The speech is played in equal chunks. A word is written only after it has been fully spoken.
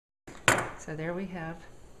So there we have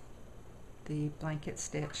the blanket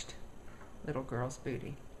stitched little girl's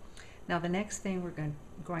booty. Now the next thing we're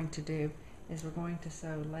going to do is we're going to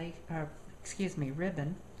sew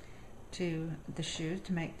ribbon to the shoe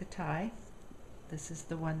to make the tie. This is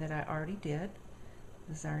the one that I already did.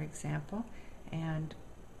 This is our example, and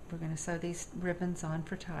we're going to sew these ribbons on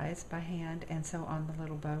for ties by hand and sew on the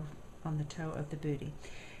little bow on the toe of the booty.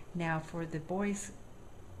 Now for the boys'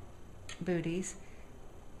 booties,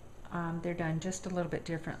 they're done just a little bit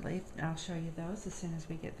differently. I'll show you those as soon as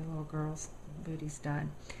we get the little girls' booties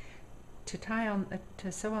done.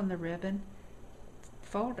 To sew on the ribbon,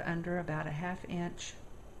 fold under about a 1/2 inch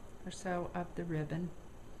or so of the ribbon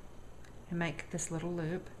and make this little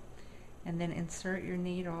loop, and then insert your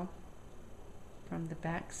needle from the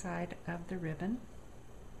back side of the ribbon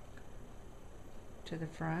to the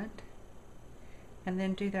front, and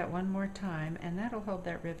then do that one more time, and that'll hold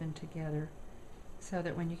that ribbon together so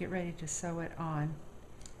that when you get ready to sew it on,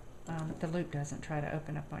 the loop doesn't try to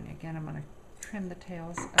open up on you. Again, I'm going to trim the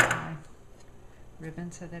tails of my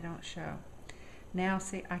ribbon so they don't show. Now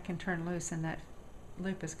see, I can turn loose and that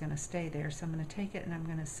loop is going to stay there, so I'm going to take it and I'm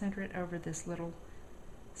going to center it over this little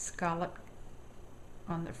scallop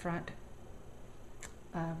on the front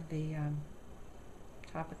of the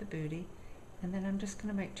top of the booty, and then I'm just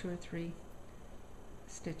going to make 2 or 3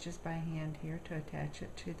 stitches by hand here to attach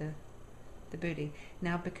it to the booty.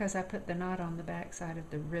 Now because I put the knot on the back side of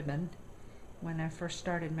the ribbon when I first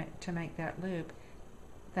started to make that loop,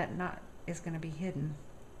 that knot is going to be hidden.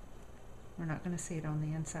 We're not going to see it on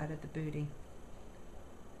the inside of the booty.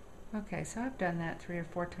 Okay, so I've done that 3 or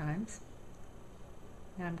 4 times.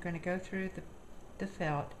 Now I'm going to go through the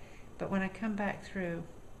felt, but when I come back through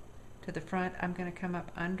to the front, I'm going to come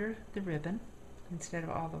up under the ribbon instead of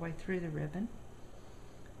all the way through the ribbon.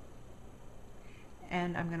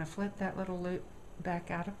 And I'm going to flip that little loop back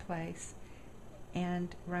out of place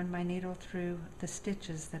and run my needle through the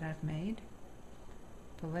stitches that I've made.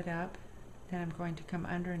 Pull it up, then I'm going to come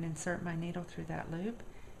under and insert my needle through that loop,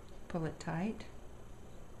 pull it tight,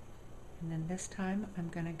 and then this time I'm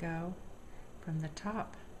going to go from the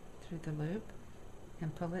top through the loop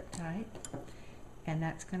and pull it tight, and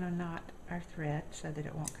that's going to knot our thread so that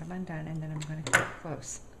it won't come undone, and then I'm going to cut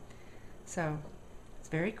close. So it's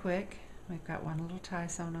very quick. We've got one little tie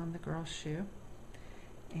sewn on the girl's shoe,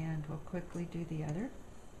 and we'll quickly do the other.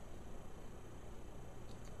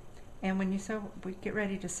 And when you we get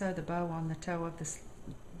ready to sew the bow on the toe of the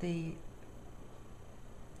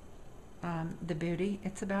booty,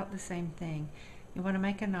 it's about the same thing. You want to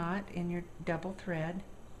make a knot in your double thread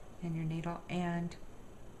in your needle and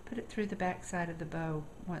put it through the back side of the bow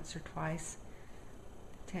once or twice.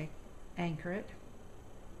 Anchor it,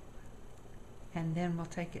 and then we'll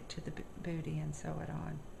take it to the booty and sew it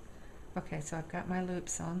on. Okay, so I've got my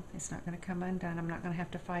loops on. It's not going to come undone. I'm not going to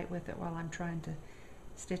have to fight with it while I'm trying to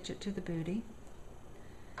stitch it to the booty.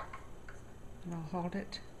 And I'll hold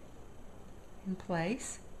it in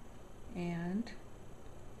place and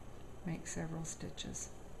make several stitches.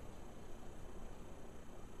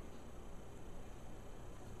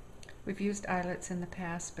 We've used eyelets in the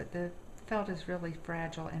past, but the felt is really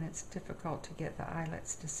fragile and it's difficult to get the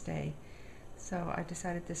eyelets to stay. So I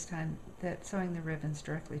decided this time that sewing the ribbons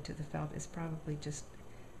directly to the felt is probably just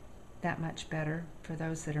that much better for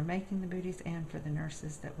those that are making the booties and for the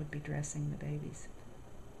nurses that would be dressing the babies.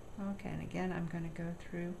 Okay, and again I'm going to go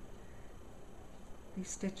through these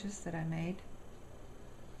stitches that I made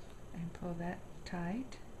and pull that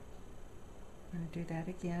tight. I'm going to do that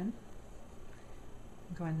again.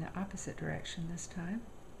 Go in the opposite direction this time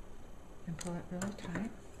and pull it really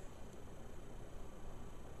tight,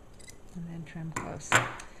 and then trim close.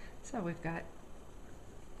 So we've got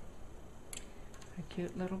a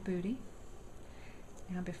cute little booty.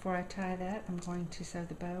 Now before I tie that, I'm going to sew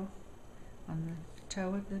the bow on the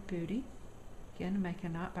toe of the booty. Again, make a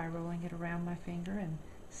knot by rolling it around my finger and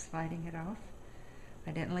sliding it off.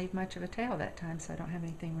 I didn't leave much of a tail that time, so I don't have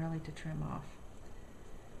anything really to trim off.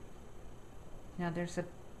 Now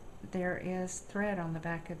there is thread on the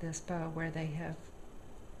back of this bow where they have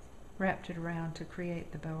wrapped it around to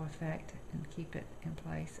create the bow effect and keep it in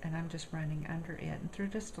place, and I'm just running under it and through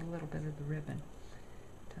just a little bit of the ribbon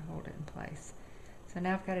to hold it in place. So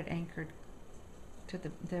now I've got it anchored to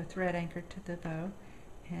the thread anchored to the bow,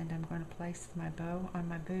 and I'm going to place my bow on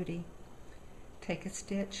my booty, take a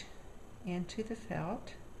stitch into the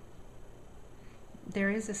felt. There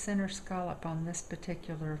is a center scallop on this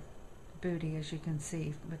particular booty, as you can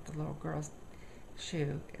see with the little girl's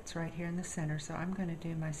shoe. It's right here in the center, so I'm going to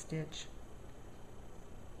do my stitch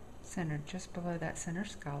centered just below that center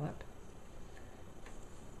scallop.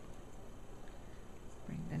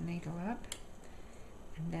 Bring the needle up,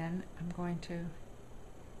 and then I'm going to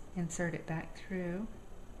insert it back through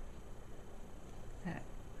that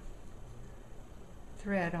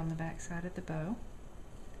thread on the back side of the bow.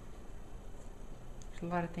 There's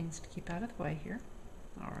a lot of things to keep out of the way here.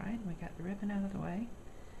 Alright, we got the ribbon out of the way.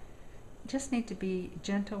 Just need to be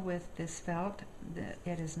gentle with this felt.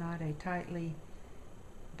 It is not a tightly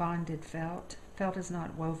bonded felt. Felt is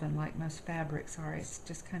not woven like most fabrics are. It's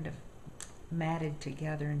just kind of matted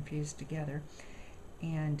together and fused together,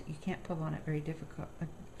 and you can't pull on it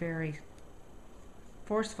very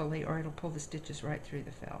forcefully, or it'll pull the stitches right through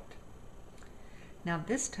the felt. Now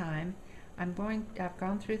this time I've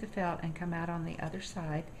gone through the felt and come out on the other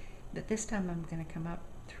side, but this time I'm going to come up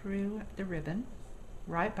through the ribbon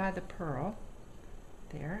right by the pearl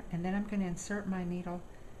there, and then I'm going to insert my needle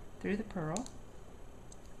through the pearl,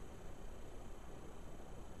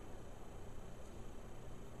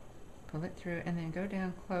 pull it through, and then go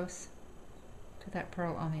down close to that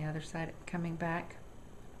pearl on the other side, coming back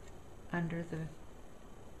under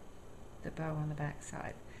the bow on the back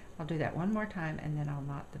side. I'll do that one more time, and then I'll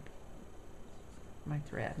knot my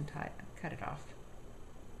thread and cut it off.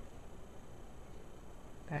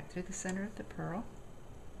 Back through the center of the pearl,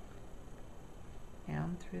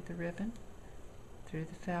 down through the ribbon, through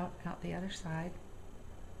the felt, out the other side,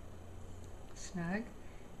 snug,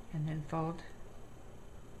 and then fold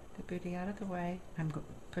the booty out of the way. I'm going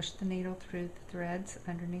to push the needle through the threads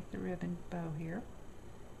underneath the ribbon bow here.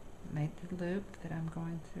 Made the loop that I'm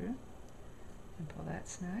going through, and pull that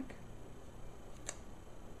snug.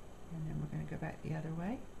 And then we're going to go back the other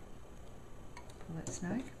way, pull it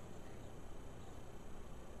snug,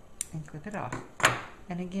 and clip it off.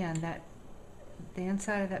 And again, the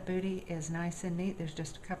inside of that booty is nice and neat. There's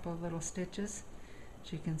just a couple of little stitches,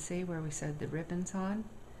 as you can see, where we sewed the ribbons on.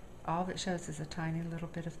 All that shows is a tiny little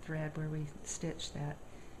bit of thread where we stitched that.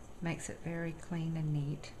 Makes it very clean and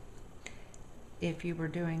neat. If you were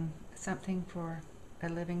doing something for a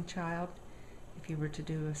living child, if you were to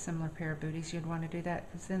do a similar pair of booties, you'd want to do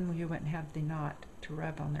that, because then you wouldn't have the knot to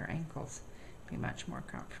rub on their ankles. It'd be much more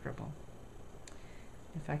comfortable.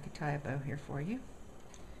 If I could tie a bow here for you,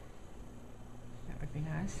 that would be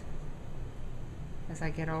nice. As I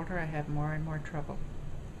get older, I have more and more trouble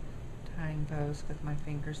tying bows with my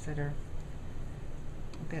fingers that are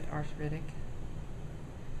a bit arthritic.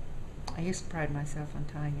 I used to pride myself on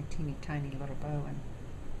tying a teeny tiny little bow, and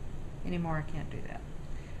anymore I can't do that.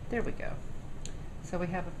 There we go. So we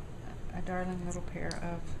have a darling little pair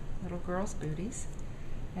of little girls' booties,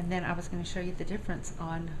 and then I was going to show you the difference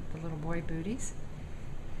on the little boy booties.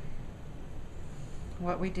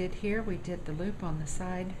 What we did here, we did the loop on the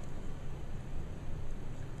side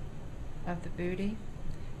of the booty,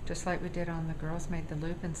 just like we did on the girls, made the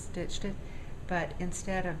loop and stitched it, but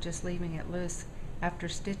instead of just leaving it loose, after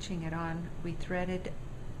stitching it on, we threaded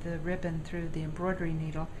the ribbon through the embroidery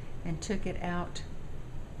needle and took it out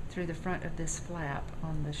through the front of this flap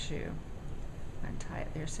on the shoe. Untie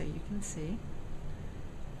it there so you can see.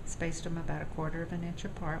 Spaced them about 1/4 of an inch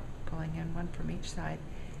apart, pulling in one from each side,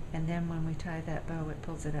 and then when we tie that bow, it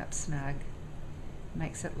pulls it up snug.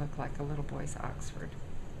 Makes it look like a little boy's Oxford.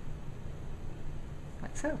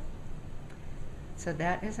 Like so. So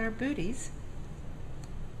that is our booties,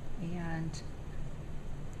 and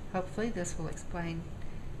hopefully this will explain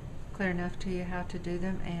clear enough to you how to do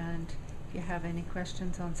them, and if you have any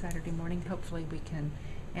questions on Saturday morning, hopefully we can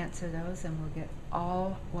answer those, and we'll get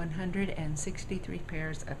all 163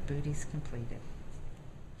 pairs of booties completed.